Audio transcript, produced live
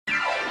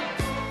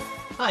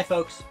Hi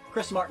folks,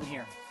 Chris Martin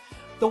here.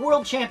 The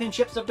World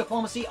Championships of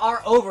Diplomacy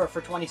are over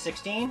for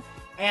 2016,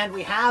 and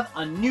we have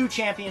a new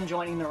champion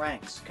joining the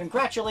ranks.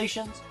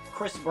 Congratulations,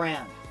 Chris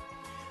Brand.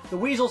 The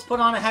Weasels put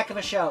on a heck of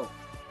a show,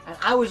 and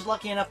I was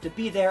lucky enough to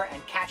be there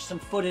and catch some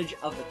footage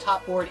of the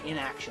top board in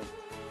action.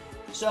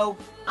 So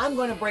I'm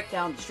going to break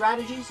down the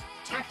strategies,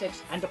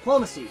 tactics, and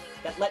diplomacy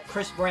that let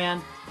Chris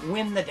Brand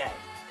win the day.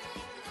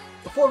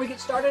 Before we get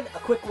started, a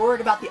quick word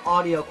about the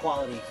audio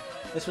quality.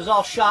 This was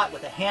all shot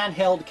with a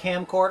handheld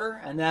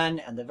camcorder, and then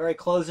at the very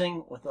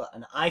closing with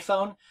an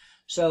iPhone.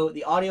 So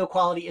the audio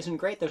quality isn't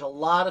great. There's a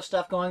lot of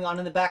stuff going on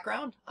in the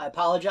background. I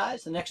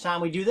apologize. The next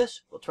time we do this,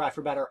 we'll try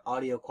for better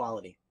audio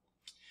quality.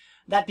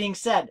 That being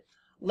said,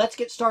 let's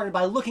get started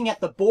by looking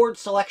at the board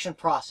selection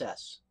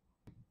process.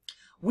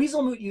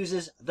 Weaselmoot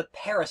uses the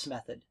Paris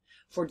method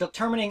for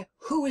determining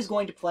who is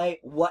going to play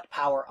what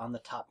power on the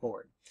top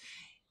board.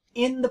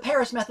 In the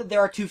Paris method,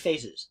 there are two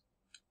phases.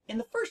 In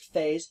the first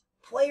phase,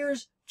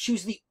 players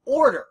choose the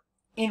order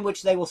in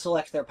which they will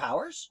select their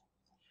powers,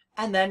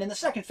 and then in the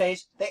second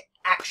phase, they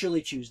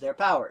actually choose their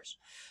powers.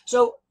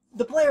 So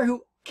the player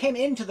who came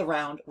into the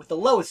round with the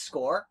lowest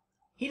score,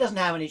 he doesn't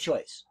have any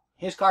choice.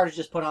 His card is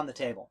just put on the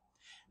table.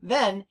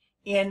 Then,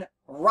 in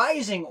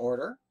rising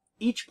order,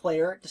 each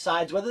player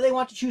decides whether they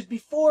want to choose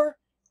before,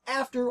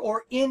 after,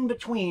 or in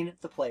between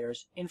the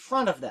players in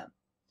front of them.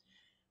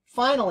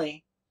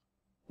 Finally,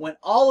 when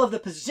all of the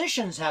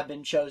positions have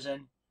been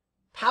chosen,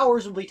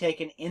 powers will be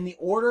taken in the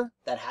order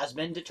that has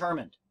been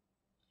determined.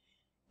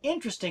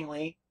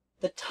 Interestingly,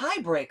 the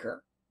tiebreaker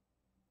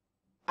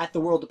at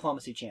the World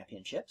Diplomacy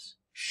Championships,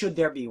 should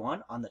there be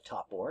one on the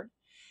top board,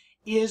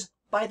 is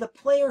by the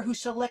player who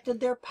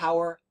selected their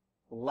power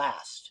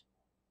last.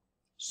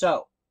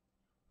 So,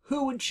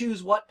 who would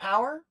choose what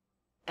power,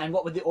 and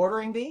what would the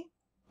ordering be?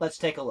 Let's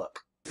take a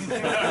look.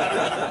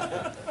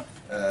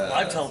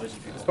 Live television.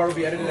 It's part will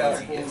be edited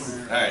out.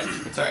 Alright,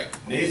 sorry.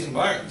 Nathan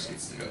Barnes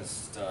gets to go.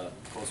 Just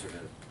closer to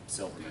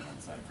Silverman on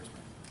the side of first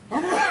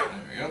man.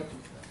 There we go.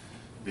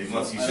 Big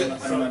musty sit.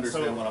 I don't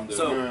understand what I'm doing.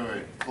 So-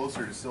 Wait.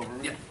 Closer to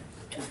Silverman? Yeah.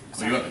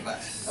 So you want to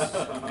last?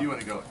 Do you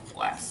want to go?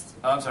 Last.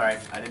 Oh, I'm sorry.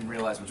 I didn't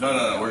realize which one.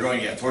 No, we're going,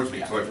 towards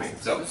me.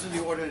 So, This is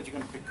the order that you're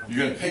going to pick.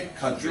 you're going to pick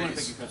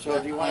countries.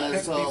 So do you want to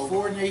pick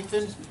before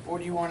Nathan, or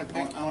do you want to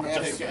pick I want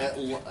to pick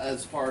after?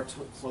 as far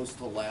close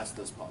to last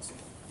as possible.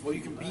 Well,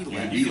 you can be You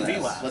last. can be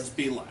last. Let's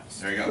be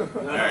last. There you go.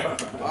 Alright.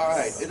 All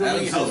right. It'll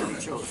Adam be how Silverman.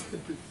 you chose.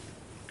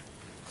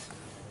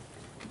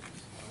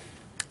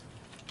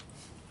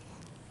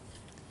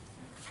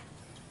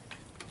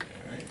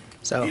 Alright.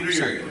 So, Peter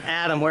Jurgen.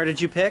 Adam, where did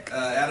you pick?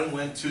 Adam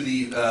went to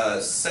the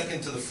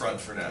second to the front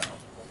for now.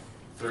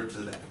 Third to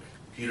the back.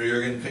 Peter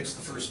Jurgen picks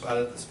the first spot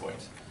at this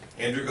point.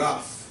 Andrew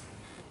Goff.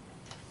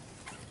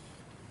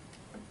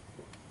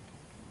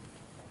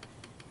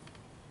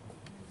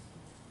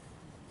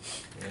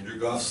 Andrew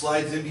Goff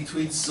slides in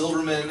between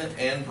Silverman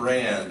and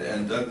Brand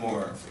and Doug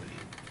Moore for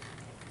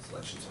the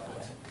selection spot.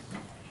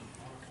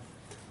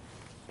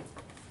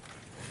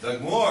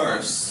 Doug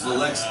Moore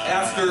selects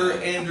after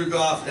Andrew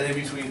Goff and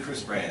in between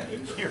Chris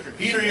Brand.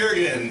 Peter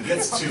Jurgen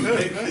gets to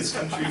pick his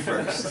country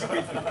first.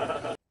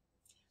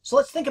 So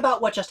let's think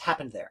about what just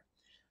happened there.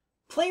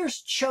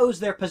 Players chose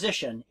their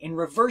position in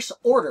reverse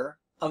order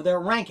of their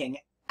ranking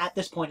at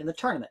this point in the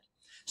tournament.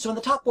 So when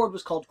the top board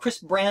was called, Chris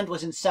Brand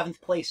was in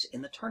 7th place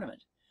in the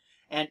tournament.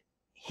 And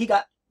he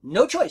got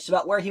no choice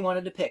about where he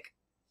wanted to pick.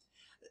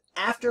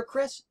 After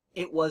Chris,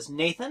 it was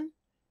Nathan,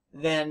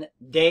 then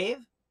Dave,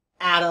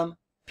 Adam,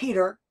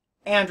 Peter,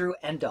 Andrew,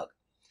 and Doug.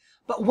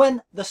 But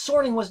when the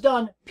sorting was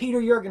done,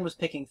 Peter Jurgen was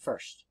picking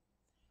first.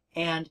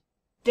 And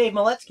Dave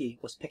Maletsky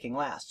was picking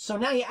last. So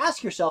now you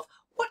ask yourself,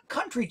 what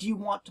country do you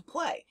want to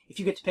play if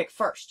you get to pick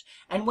first?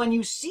 And when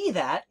you see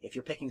that, if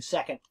you're picking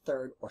second,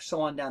 third, or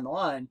so on down the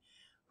line,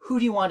 who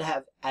do you want to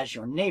have as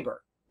your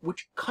neighbor?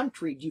 Which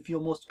country do you feel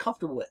most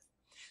comfortable with?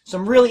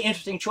 Some really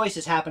interesting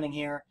choices happening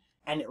here,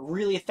 and it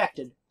really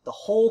affected the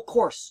whole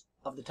course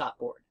of the top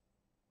board.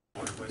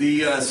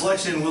 The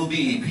selection will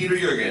be Peter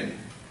Jurgen,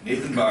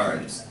 Nathan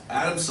Barnes,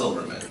 Adam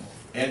Silverman,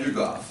 Andrew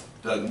Goff,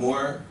 Doug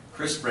Moore,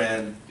 Chris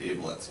Brand, Dave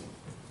Maletsky.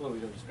 So we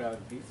don't just grab a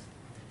piece?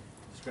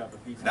 Just grab a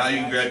piece. Now you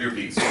can grab your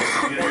piece.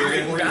 Peter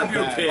Jurgen, Grab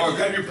your pin. or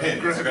grab your pin.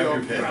 Grab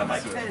your pin.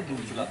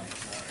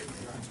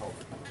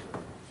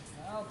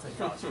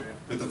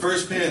 With the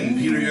first pin,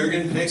 Peter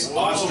Jurgen picks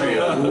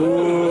Austria.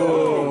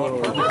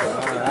 All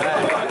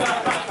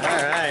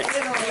right.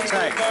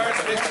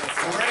 Barnes picks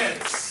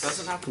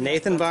France.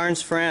 Nathan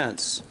Barnes,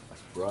 France.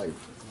 Right.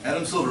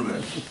 Adam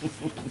Silverman.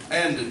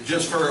 And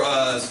just for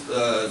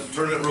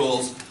tournament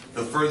rules,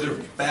 the further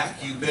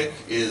back you pick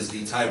is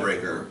the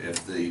tiebreaker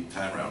if the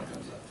time round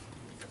comes up.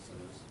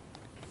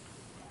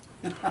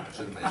 I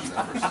should have mentioned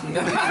that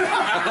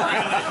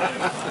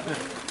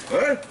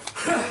first.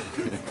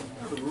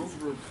 The rules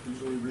were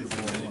usually written.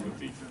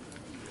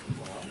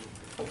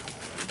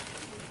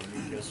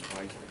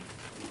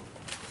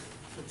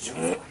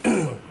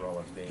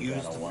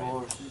 Use the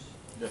force.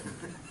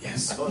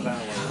 Yes.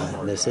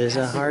 This is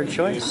a hard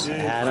choice.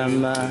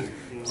 Adam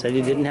Said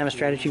he didn't have a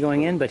strategy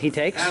going in, but he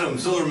takes Adam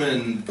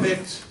Silverman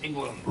picked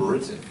England.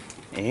 Britain.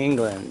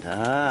 England.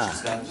 Ah.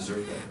 Scott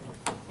deserved that.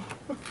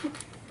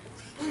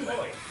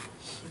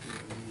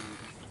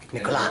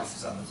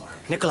 Nicolas.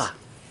 Nicolas.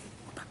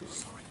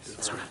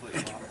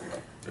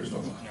 There's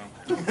no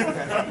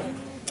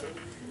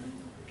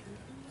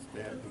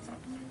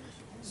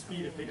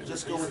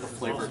Just go with the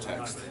flavor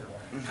text.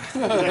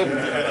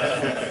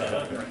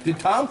 Did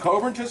Tom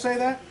Coburn just say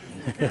that?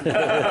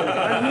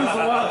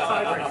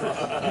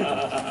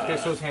 Okay,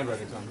 so his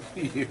handwriting's on.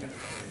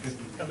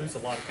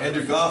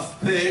 Andrew Goff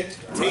picked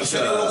Takes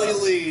an Russia. early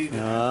lead. Oh,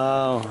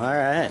 all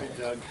right.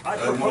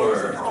 Doug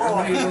Moore.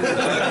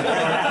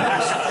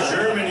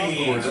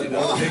 Germany.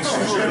 Picks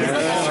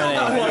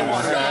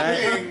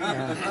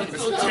I'm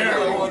so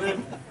terrible.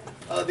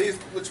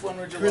 Which one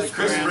would you like?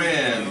 Chris Graham?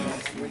 Brand.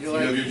 Would You you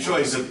like? have your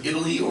choice of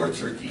Italy or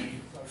Turkey.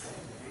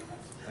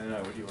 I don't know,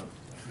 what do you want?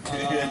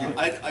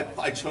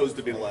 I chose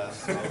to be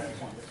last. So.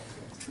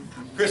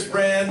 Chris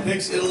Brand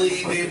picks Italy.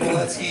 Dave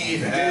Walensky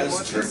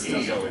has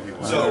Turkey.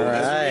 So,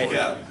 as a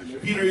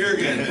recap, Peter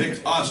Jurgen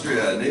picked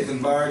Austria. Nathan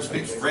Barnes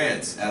picked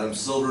France. Adam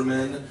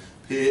Silverman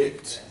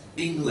picked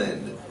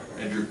England.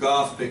 Andrew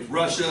Goff picked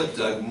Russia.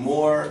 Doug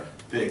Moore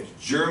picked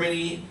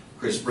Germany.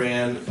 Chris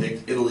Brand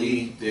picked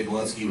Italy. Dave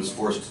Walensky was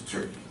forced to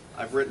Turkey.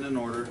 I've written an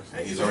order.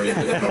 He's already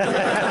picked.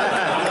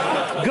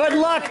 Good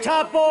luck,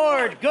 top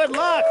board. Good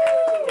luck.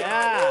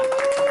 Yeah.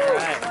 All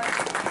right.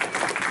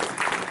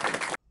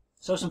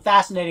 So some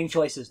fascinating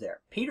choices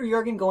there. Peter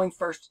Jurgen going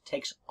first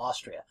takes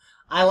Austria.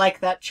 I like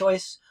that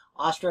choice.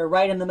 Austria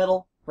right in the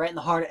middle, right in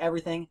the heart of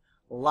everything.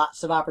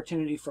 Lots of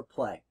opportunity for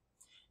play.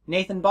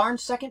 Nathan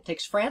Barnes second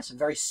takes France. A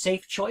very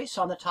safe choice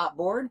on the top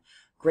board.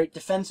 Great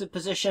defensive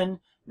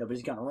position.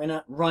 Nobody's going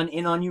to run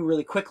in on you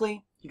really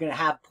quickly. You're going to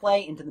have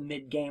play into the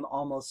mid-game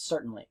almost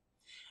certainly.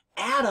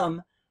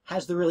 Adam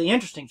has the really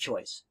interesting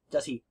choice.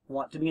 Does he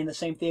want to be in the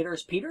same theater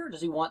as Peter, or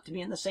does he want to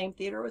be in the same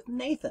theater with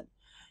Nathan?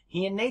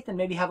 He and Nathan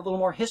maybe have a little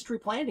more history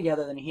playing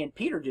together than he and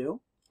Peter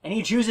do, and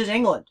he chooses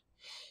England.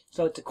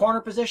 So it's a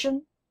corner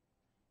position.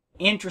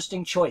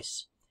 Interesting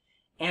choice.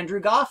 Andrew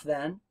Goff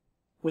then,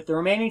 with the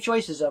remaining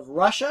choices of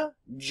Russia,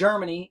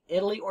 Germany,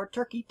 Italy, or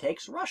Turkey,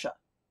 takes Russia.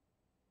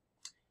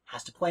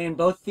 Has to play in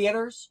both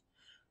theaters.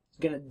 It's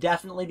going to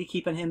definitely be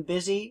keeping him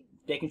busy,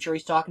 making sure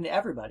he's talking to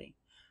everybody.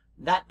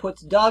 That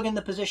puts Doug in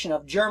the position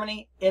of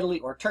Germany, Italy,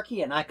 or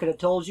Turkey, and I could have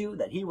told you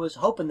that he was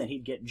hoping that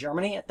he'd get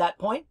Germany at that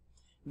point.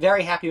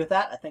 Very happy with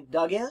that. I think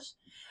Doug is.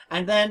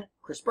 And then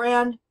Chris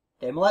Brand,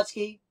 Dave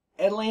Miletsky,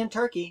 Italy and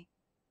Turkey.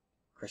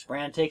 Chris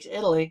Brand takes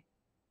Italy.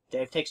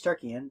 Dave takes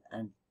Turkey. And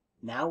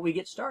now we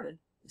get started.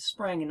 The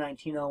spring in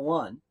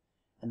 1901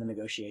 and the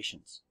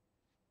negotiations.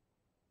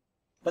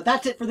 But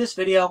that's it for this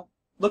video.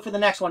 Look for the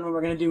next one when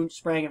we're going to do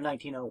spring of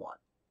 1901.